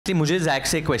मुझे जैक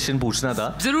से एक क्वेश्चन पूछना था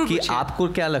कि आपको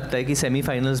क्या लगता है कि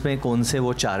सेमीफाइनल्स में कौन से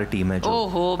वो 4 टीम है जो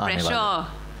आने वाले हैं?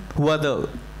 Who are the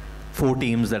 4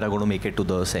 teams that are going to make it to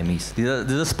the semis?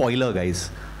 This is a spoiler, guys.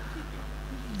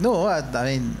 No, I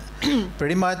mean,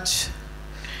 pretty much.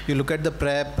 You look at the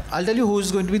prep. I'll tell you who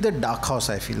is going to be the dark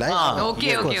horse. I feel like.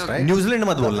 Okay. Right? New Zealand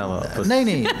मत बोलना वापस.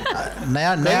 नहीं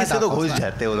नया से तो घुस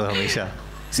जाते हैं वो लोग हमेशा.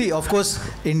 See, of course,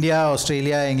 India,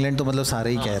 Australia, England तो मतलब सारे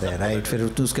ही कह रहे हैं, राइट. फिर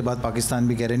तो उसके बाद पाकिस्तान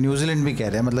भी कह रहे हैं, न्यूजीलैंड भी कह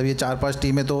रहे हैं, मतलब ये 4-5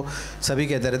 टीमें तो सभी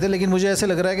कहते रहते हैं. लेकिन मुझे ऐसे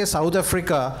लग रहा है कि south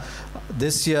Africa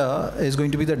this year is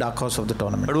going to be the dark horse of the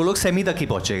tournament. But वो लोग सेमी तक ही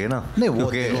पहुंचेंगे ना. नहीं वो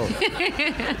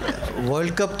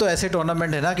वर्ल्ड कप तो ऐसे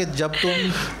टूर्नामेंट है ना कि जब तुम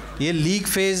ये लीग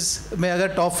फेज में अगर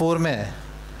टॉप 4 में है,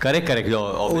 करेक्ट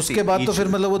उसके बाद तो फिर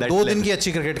मतलब वो 2 दिन की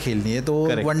अच्छी क्रिकेट खेलनी है. तो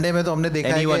वनडे में तो हमने देखा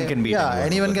है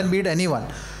anyone can beat anyone.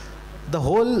 The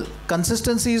whole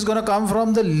consistency is going to come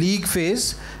from the league phase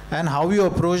and how you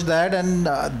approach that, and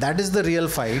that is the real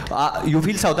fight. You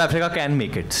feel South Africa can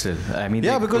make it still? I mean,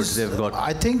 yeah, because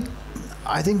I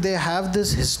think they have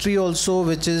this history also,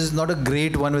 which is not a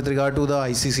great one with regard to the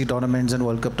ICC tournaments and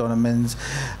World Cup tournaments.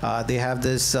 They have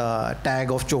this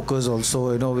tag of chokers also,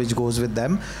 which goes with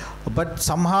them. But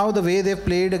somehow the way they've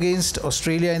played against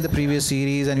Australia in the previous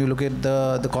series, and you look at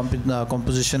the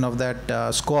composition of that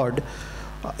squad.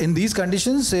 In these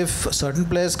conditions, if certain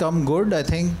players come good, I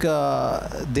think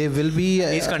they will be.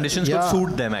 These conditions could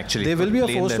suit them actually. They will be a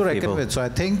force to reckon with. So I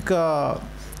think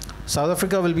South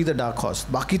Africa will be the dark horse.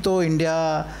 Baki to India,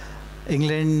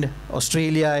 England,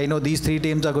 Australia, these 3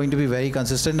 teams are going to be very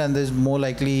consistent, and there's more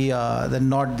likely than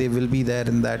not they will be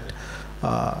there in that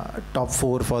top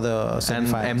 4 for the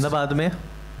semi-finals.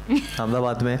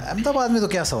 Ahmedabad में तो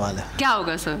क्या सवाल है? क्या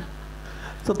होगा sir?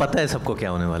 तो पता है सबको क्या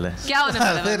होने वाला है. क्या होने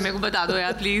वाला है मेरे को बता दो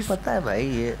यार प्लीज. पता है भाई,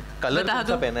 ये कलर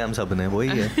तो पहने हम सब ने, वही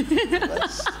है.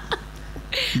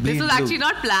 This was actually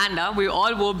not planned. We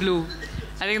all wore blue.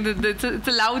 I think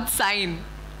it's a loud sign.